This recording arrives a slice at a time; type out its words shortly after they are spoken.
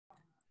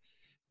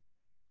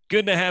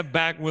Good to have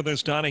back with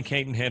us Donnie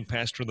Cadenhead,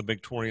 pastor of the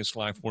Victorious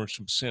Life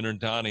Worship Center.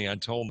 Donnie, I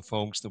told the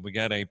folks that we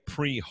got a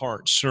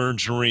pre-heart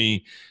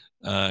surgery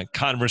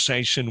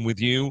conversation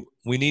with you.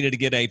 We needed to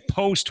get a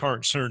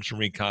post-heart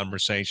surgery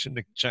conversation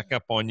to check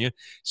up on you,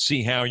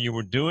 see how you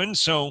were doing.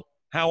 So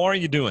how are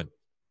you doing?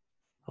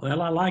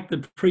 Well, I like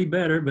the pre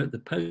better, but the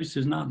post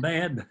is not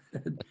bad.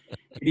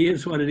 It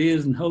is what it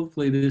is, and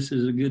hopefully this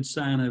is a good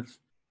sign of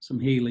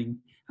some healing.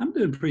 I'm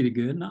doing pretty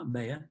good, not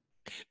bad.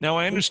 Now,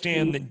 I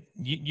understand that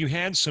you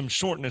had some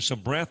shortness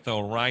of breath,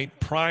 though, right,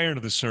 prior to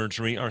the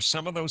surgery. Are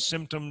some of those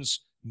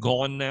symptoms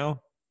gone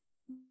now?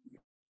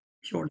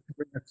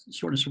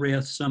 Shortness of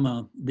breath,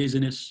 some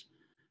dizziness,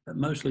 but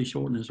mostly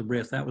shortness of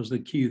breath. That was the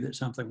cue that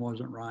something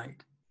wasn't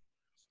right.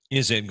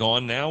 Is it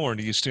gone now, or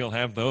do you still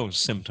have those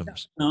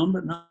symptoms? Some,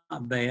 but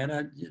not bad.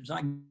 As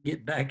I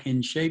get back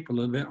in shape a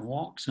little bit and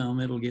walk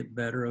some, it'll get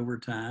better over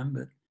time,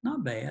 but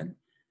not bad.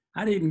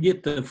 I didn't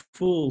get the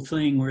full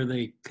thing where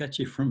they cut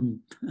you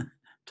from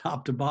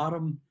top to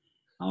bottom.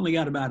 I only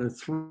got about a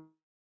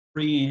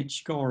 3-inch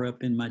scar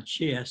up in my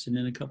chest and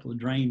then a couple of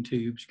drain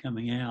tubes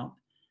coming out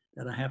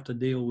that I have to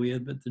deal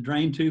with. But the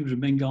drain tubes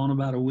have been gone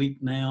about a week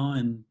now,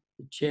 and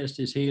the chest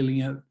is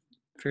healing up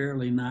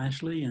fairly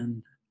nicely.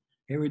 And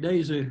every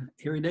day's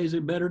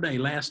a better day.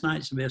 Last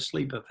night's the best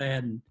sleep I've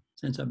had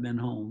since I've been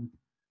home.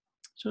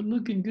 So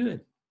looking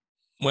good.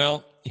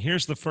 Well,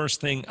 here's the first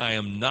thing I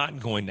am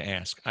not going to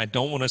ask. I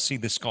don't want to see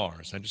the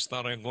scars. I just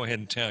thought I'd go ahead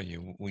and tell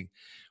you.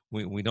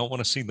 We don't want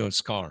to see those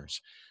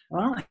scars.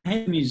 Well, I don't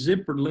have any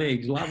zippered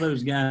legs. A lot of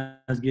those guys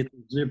get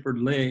the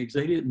zippered legs.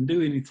 They didn't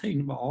do anything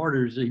to my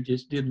arteries. They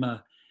just did my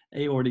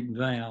aortic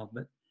valve.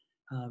 But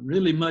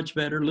really much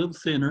better, a little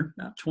thinner,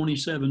 about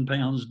 27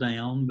 pounds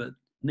down, but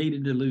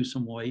needed to lose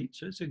some weight.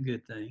 So it's a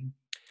good thing.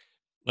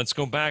 Let's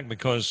go back,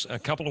 because a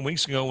couple of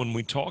weeks ago when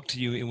we talked to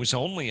you, it was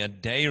only a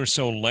day or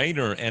so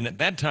later. And at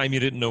that time, you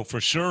didn't know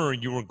for sure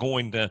when you were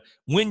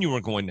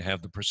going to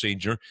have the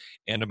procedure.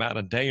 And about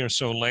a day or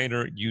so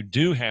later, you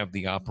do have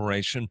the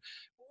operation.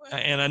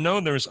 And I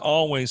know there's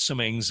always some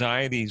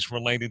anxieties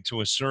related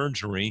to a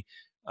surgery.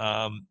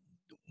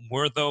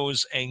 Were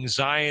those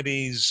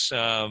anxieties,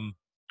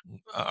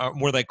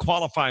 were they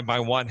qualified by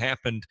what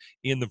happened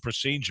in the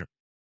procedure?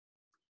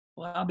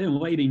 Well, I've been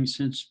waiting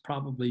since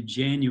probably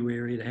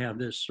January to have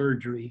this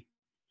surgery.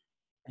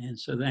 And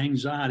so the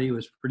anxiety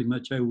was pretty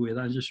much over with.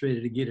 I was just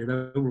ready to get it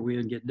over with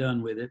and get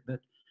done with it. But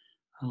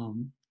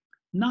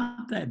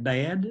not that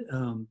bad.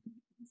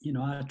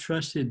 I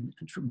trusted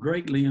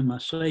greatly in my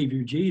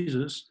Savior,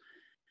 Jesus.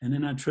 And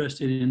then I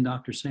trusted in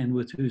Dr.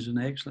 Sandwith, who's an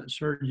excellent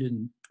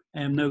surgeon.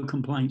 I have no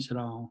complaints at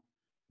all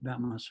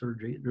about my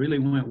surgery. It really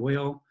went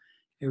well.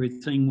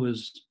 Everything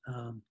was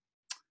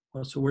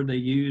what's the word they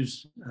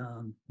use,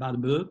 by the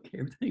book.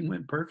 Everything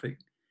went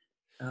perfect.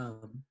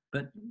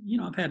 But,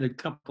 I've had a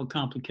couple of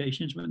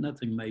complications, but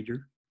nothing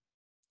major.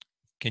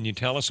 Can you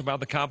tell us about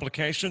the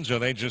complications, or are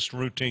they just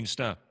routine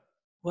stuff?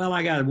 Well,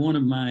 I got one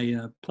of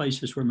my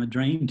places where my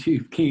drain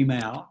tube came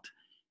out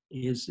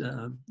is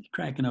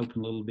cracking open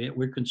a little bit.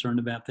 We're concerned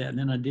about that. And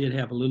then I did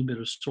have a little bit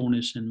of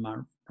soreness in my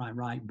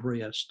right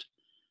breast.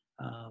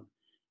 I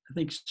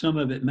think some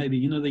of it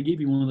maybe, they give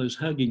you one of those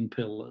hugging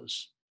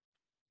pillows,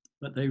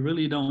 but they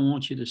really don't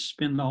want you to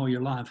spend all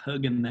your life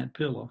hugging that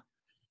pillow.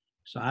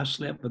 So I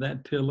slept with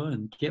that pillow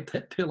and kept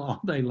that pillow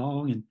all day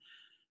long. And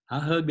I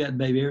hugged that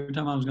baby. Every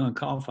time I was going to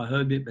cough, I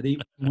hugged it. But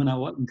even when I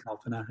wasn't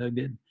coughing, I hugged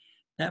it.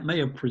 That may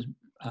have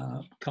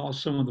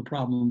caused some of the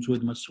problems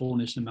with my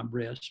soreness in my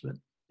breast, but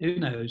who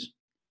knows?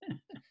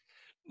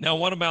 Now,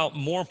 what about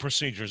more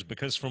procedures?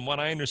 Because from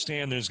what I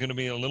understand, there's going to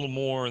be a little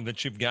more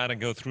that you've got to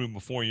go through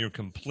before you're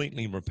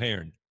completely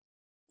repaired.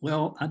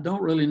 Well, I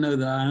don't really know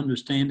that I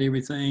understand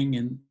everything,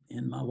 and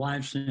my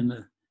wife's in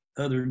the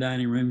other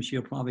dining room.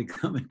 She'll probably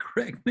come and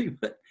correct me.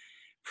 But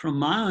from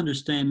my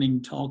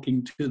understanding,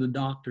 talking to the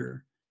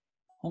doctor,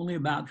 only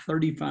about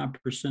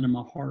 35% of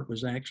my heart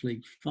was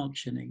actually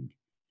functioning.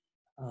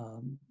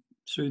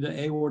 Through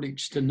the aortic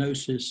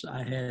stenosis,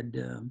 I had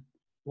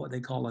what they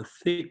call a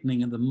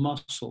thickening of the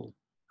muscle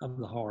of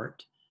the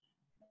heart.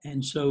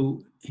 And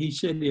so he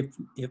said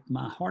if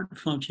my heart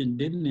function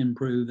didn't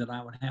improve, that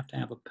I would have to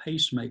have a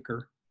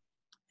pacemaker.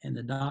 And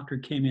the doctor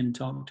came in and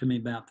talked to me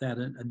about that,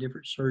 a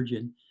different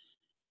surgeon.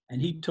 And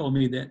he told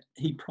me that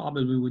he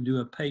probably would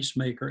do a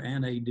pacemaker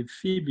and a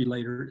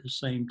defibrillator at the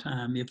same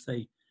time if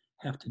they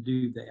have to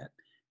do that.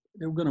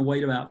 They were going to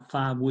wait about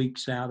 5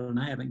 weeks out, and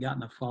I haven't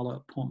gotten a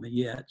follow-up appointment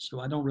yet. So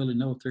I don't really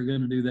know if they're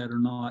going to do that or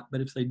not. But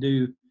if they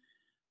do,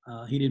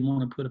 he didn't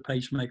want to put a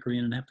pacemaker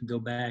in and have to go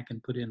back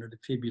and put in a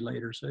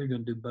defibrillator. So they're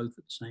going to do both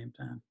at the same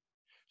time.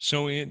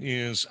 So it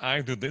is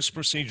either this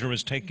procedure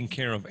is taking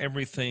care of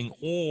everything,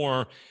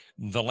 or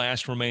the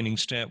last remaining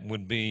step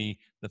would be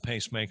the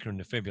pacemaker and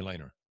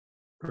defibrillator.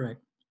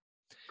 Correct.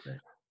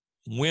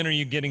 When are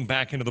you getting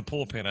back into the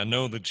pulpit? I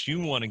know that you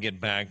want to get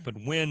back, but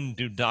when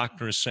do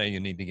doctors say you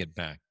need to get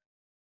back?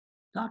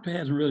 Doctor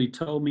hasn't really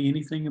told me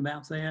anything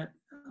about that.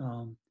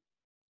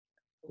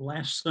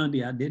 Last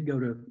Sunday, I did go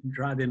to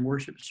drive-in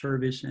worship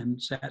service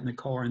and sat in the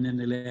car, and then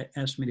they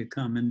asked me to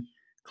come and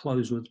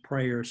close with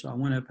prayer. So I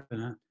went up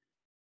and I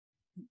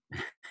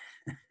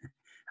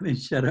I've been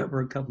shut up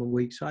for a couple of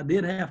weeks, so I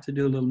did have to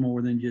do a little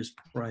more than just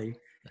pray.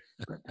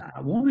 But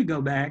I want to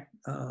go back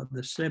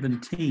the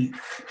 17th,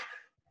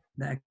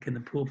 back in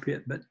the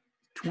pulpit, but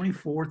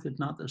 24th is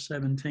not the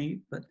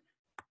 17th, but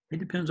it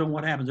depends on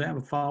what happens. I have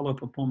a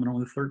follow-up appointment on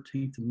the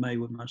 13th of May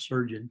with my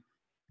surgeon.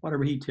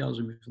 Whatever he tells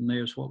me from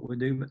there is what we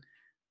do. But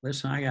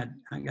listen,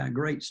 I got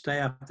great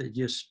staff that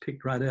just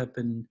picked right up,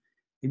 and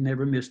he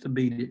never missed a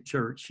beat at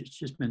church. It's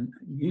just been,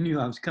 you knew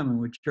I was coming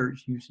with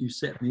church. You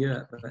set me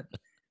up. But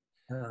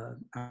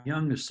our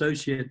young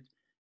associate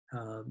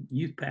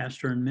youth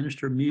pastor and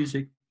minister of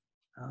music,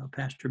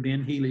 Pastor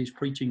Ben Healy, is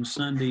preaching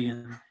Sunday,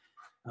 and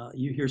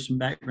you hear some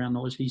background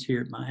noise. He's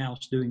here at my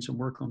house doing some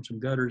work on some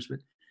gutters, but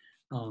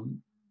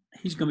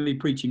he's going to be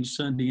preaching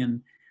Sunday,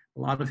 and a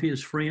lot of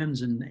his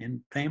friends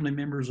and family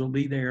members will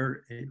be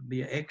there. It'll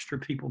be extra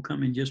people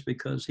coming just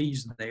because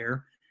he's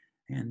there,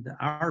 and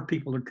our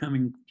people are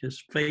coming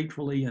just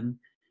faithfully. And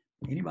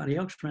anybody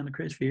else around the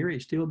Crestview area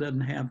still doesn't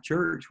have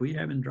church. We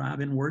have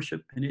drive-in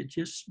worship, and it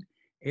just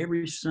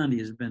every Sunday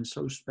has been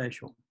so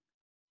special.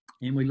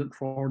 And we look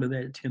forward to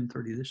that at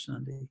 10:30 this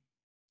Sunday.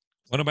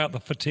 What about the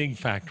fatigue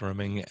factor? I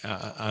mean,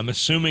 I'm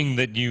assuming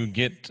that you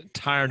get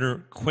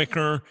tireder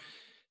quicker.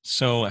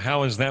 So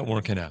how is that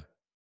working out?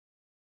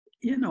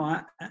 You know,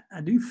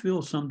 I do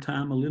feel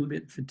sometimes a little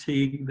bit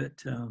fatigued,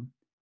 but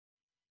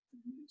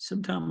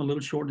sometimes a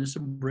little shortness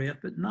of breath,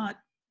 but not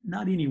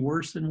any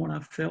worse than what I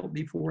felt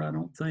before, I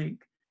don't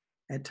think.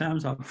 At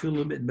times I feel a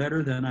little bit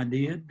better than I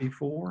did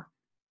before.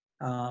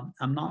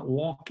 I'm not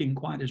walking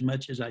quite as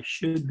much as I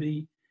should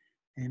be.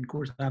 And of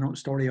course, I don't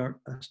start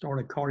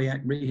a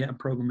cardiac rehab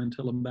program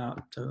until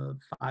about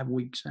 5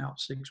 weeks out,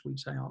 6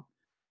 weeks out.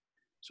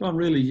 So I'm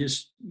really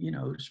just,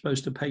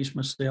 supposed to pace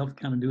myself,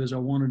 kind of do as I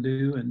want to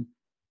do, and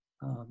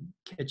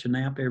catch a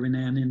nap every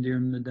now and then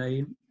during the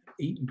day.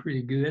 Eating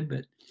pretty good,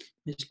 but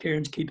Miss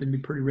Karen's keeping me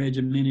pretty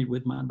regimented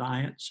with my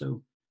diet.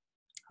 So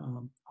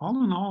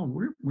all in all,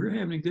 we're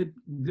having a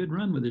good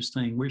run with this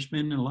thing. We're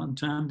spending a lot of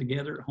time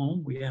together at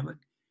home. We haven't.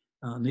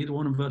 Neither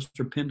one of us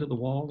are pinned to the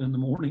wall in the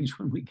mornings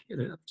when we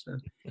get up. So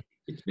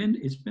it's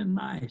been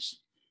nice.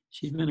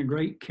 She's been a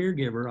great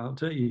caregiver. I'll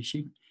tell you,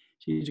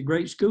 she's a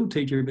great school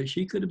teacher, but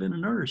she could have been a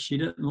nurse. She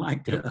doesn't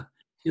like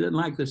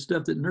the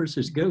stuff that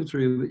nurses go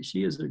through, but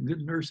she is a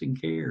good nursing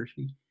care.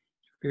 She's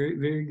very,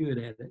 very good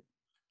at it.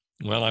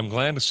 Well, I'm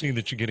glad to see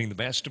that you're getting the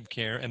best of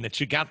care, and that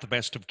you got the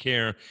best of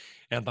care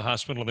at the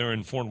hospital there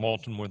in Fort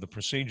Walton where the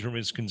procedure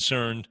is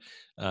concerned.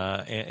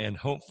 And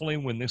hopefully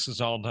when this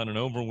is all done and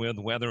over with,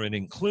 whether it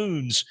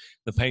includes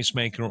the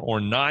pacemaker or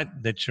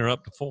not, that you're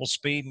up to full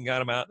speed and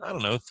got about,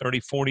 30,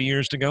 40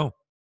 years to go.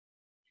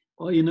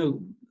 Well,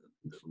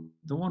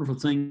 the wonderful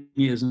thing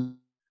is, and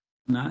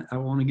I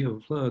want to give a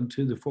plug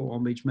to the Fort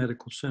Walton Beach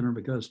Medical Center,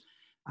 because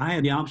I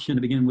had the option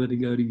to begin with to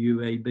go to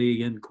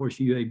UAB, and of course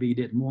UAB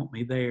didn't want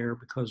me there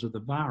because of the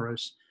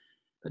virus.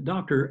 But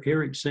Dr.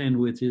 Eric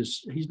Sandwith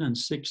he's done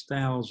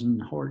 6,000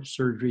 heart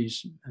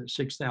surgeries,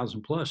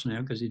 6,000 plus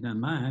now because he's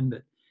done mine,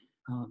 but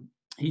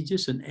he's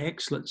just an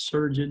excellent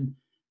surgeon.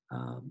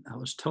 I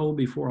was told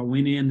before I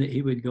went in that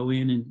he would go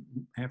in, and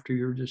after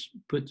you're just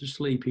put to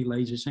sleep, he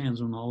lays his hands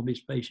on all of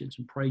his patients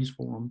and prays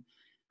for them.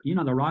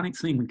 But the ironic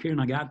thing, when Karen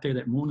and I got there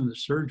that morning of the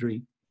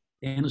surgery,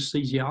 the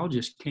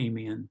anesthesiologist came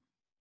in,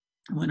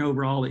 went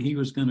over all that he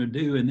was going to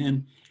do, and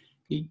then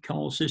he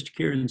called Sister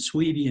Karen's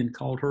sweetie and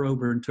called her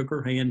over and took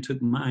her hand,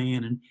 took my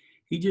hand, and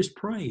he just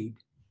prayed.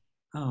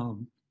 Of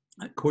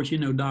course,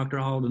 Dr.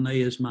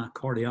 Aldenay is my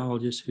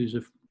cardiologist, who's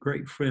a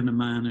great friend of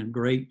mine and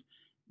great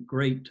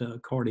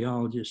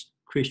cardiologist,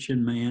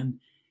 Christian man.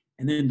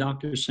 And then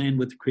Dr.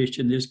 Sandwith,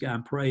 Christian, this guy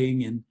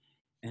praying.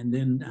 And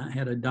then I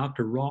had a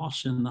Dr.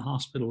 Ross in the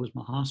hospital as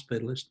my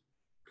hospitalist,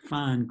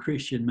 fine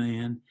Christian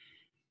man.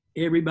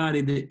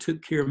 Everybody that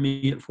took care of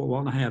me at Fort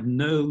Walton, I have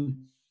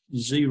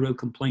zero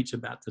complaints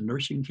about the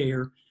nursing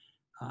care.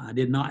 I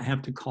did not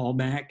have to call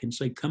back and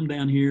say, come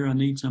down here, I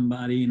need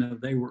somebody.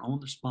 They were on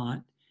the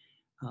spot.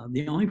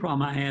 The only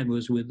problem I had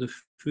was with the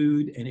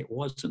food, and it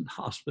wasn't the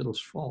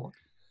hospital's fault.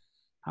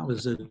 I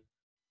was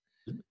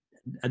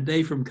a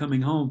day from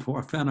coming home before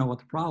I found out what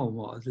the problem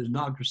was. It was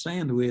Dr.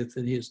 Sandwith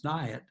and his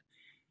diet,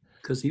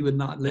 because he would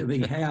not let me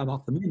have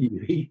off the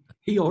menu.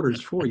 He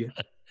orders for you.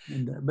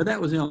 But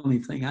that was the only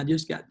thing. I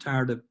just got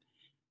tired of,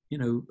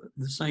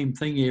 the same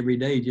thing every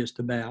day just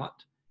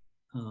about.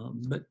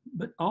 But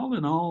all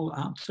in all,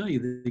 I'll tell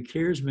you, the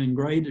care's been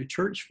great. The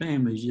church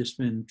family's just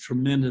been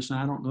tremendous.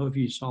 I don't know if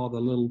you saw the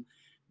little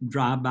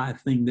drive-by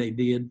thing they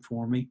did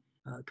for me.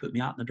 Put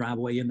me out in the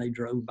driveway, and they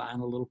drove by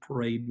in a little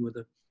parade with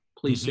a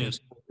police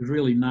escort. It was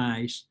really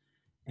nice.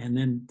 And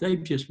then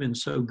they've just been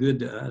so good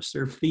to us.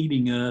 They're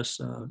feeding us,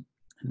 and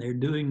they're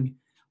doing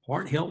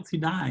heart-healthy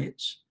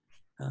diets.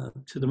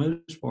 To the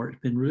most part,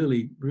 it's been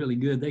really, really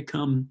good. They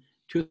come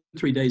 2 or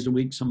 3 days a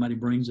week. Somebody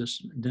brings us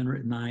dinner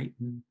at night,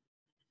 and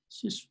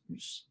it's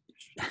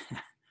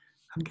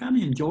I'm kind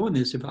of enjoying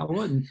this. If I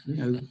wasn't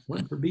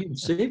for being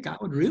sick, I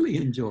would really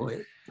enjoy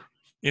it.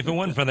 If it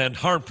wasn't for that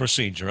heart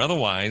procedure,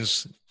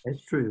 otherwise.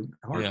 That's true.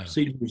 Heart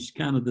procedure is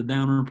kind of the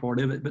downer part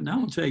of it. But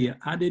now I'll tell you,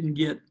 I didn't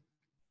get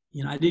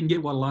I didn't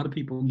get what a lot of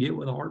people get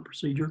with a heart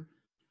procedure.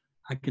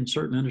 I can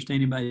certainly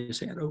understand anybody that's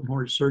had open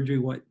heart surgery,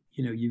 what,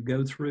 you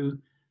go through.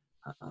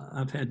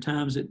 I've had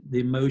times that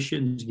the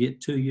emotions get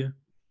to you,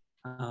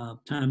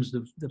 times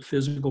the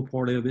physical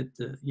part of it,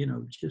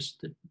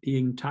 just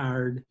being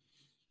tired.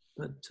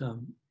 But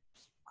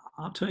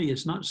I'll tell you,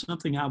 it's not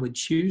something I would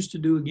choose to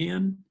do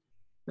again.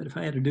 But if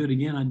I had to do it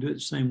again, I'd do it the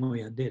same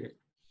way I did it,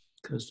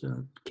 because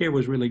care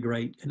was really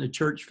great. And the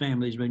church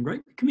family has been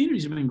great. The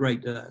community's been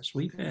great to us.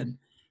 We've had,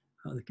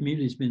 the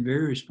community's been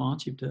very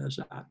responsive to us.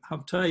 I'll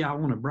tell you, I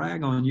want to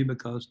brag on you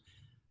because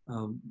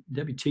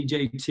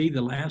WTJT,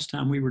 the last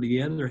time we were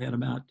together, had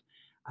about,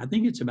 I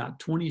think it's about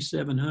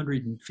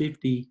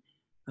 2,750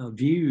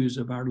 views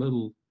of our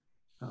little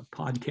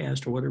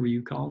podcast, or whatever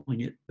you're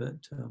calling it. But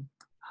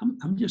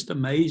I'm just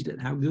amazed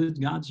at how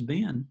good God's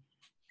been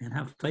and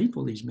how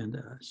faithful He's been to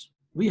us.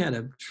 We had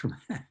a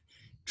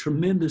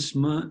tremendous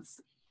month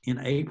in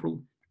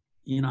April.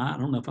 I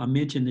don't know if I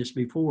mentioned this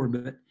before,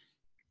 but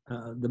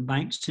the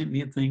bank sent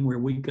me a thing where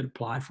we could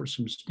apply for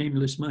some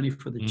stimulus money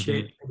for the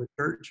check for the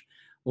church.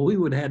 Well, we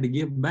would have had to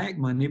give back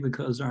money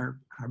because our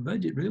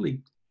budget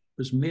really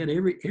was met.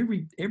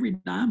 Every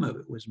dime of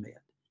it was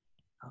met.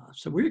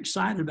 So we're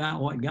excited about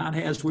what God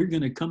has. We're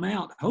going to come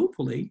out,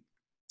 hopefully.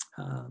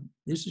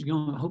 This is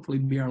going to hopefully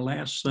be our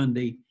last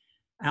Sunday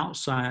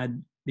outside,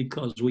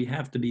 because we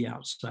have to be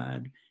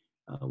outside.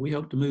 We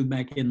hope to move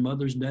back in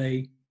Mother's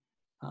Day.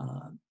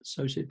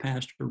 Associate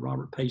Pastor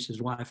Robert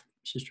Pace's wife,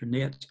 Sister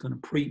Net's going to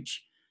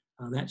preach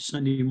that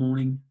Sunday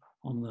morning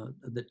on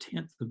the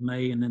 10th of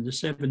May. And then the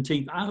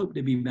 17th, I hope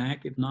to be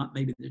back. If not,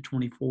 maybe the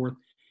 24th.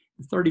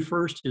 The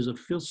 31st is a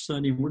fifth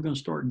Sunday, and we're going to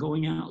start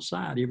going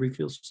outside every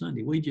fifth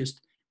Sunday.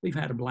 We've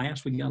had a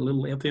blast. We got a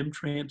little FM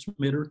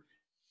transmitter,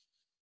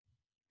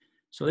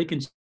 so they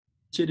can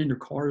sit in their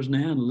cars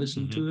now and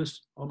listen to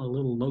us on a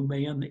little low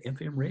band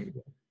FM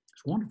radio.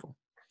 It's wonderful.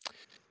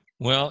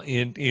 Well,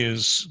 it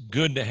is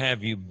good to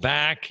have you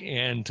back,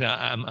 and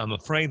I'm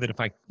afraid that if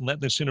I let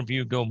this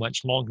interview go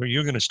much longer,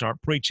 you're going to start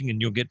preaching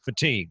and you'll get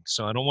fatigued.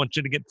 So I don't want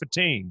you to get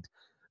fatigued.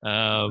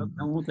 I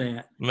don't want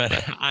that.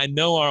 But I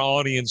know our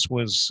audience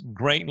was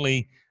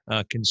greatly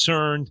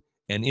concerned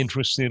and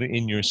interested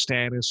in your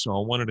status, so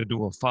I wanted to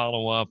do a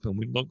follow-up, and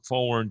we look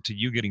forward to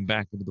you getting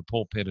back into the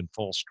pulpit in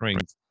full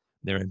strength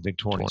there in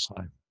Victorious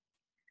Life.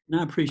 And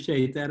I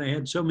appreciate that. I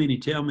had so many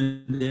tell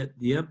me that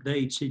the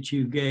updates that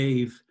you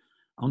gave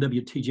on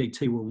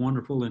WTJT were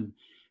wonderful. And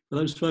for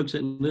those folks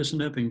that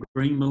listened up in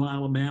Greenville,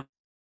 Alabama,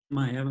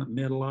 I haven't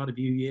met a lot of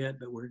you yet,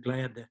 but we're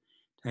glad to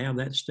have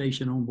that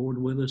station on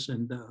board with us,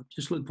 and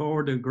just look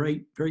forward to a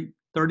great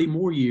 30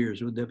 more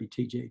years with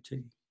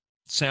WTJT.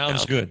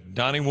 Sounds good.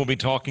 Donnie, we'll be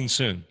talking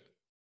soon.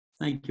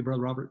 Thank you,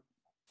 Brother Robert.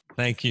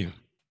 Thank you.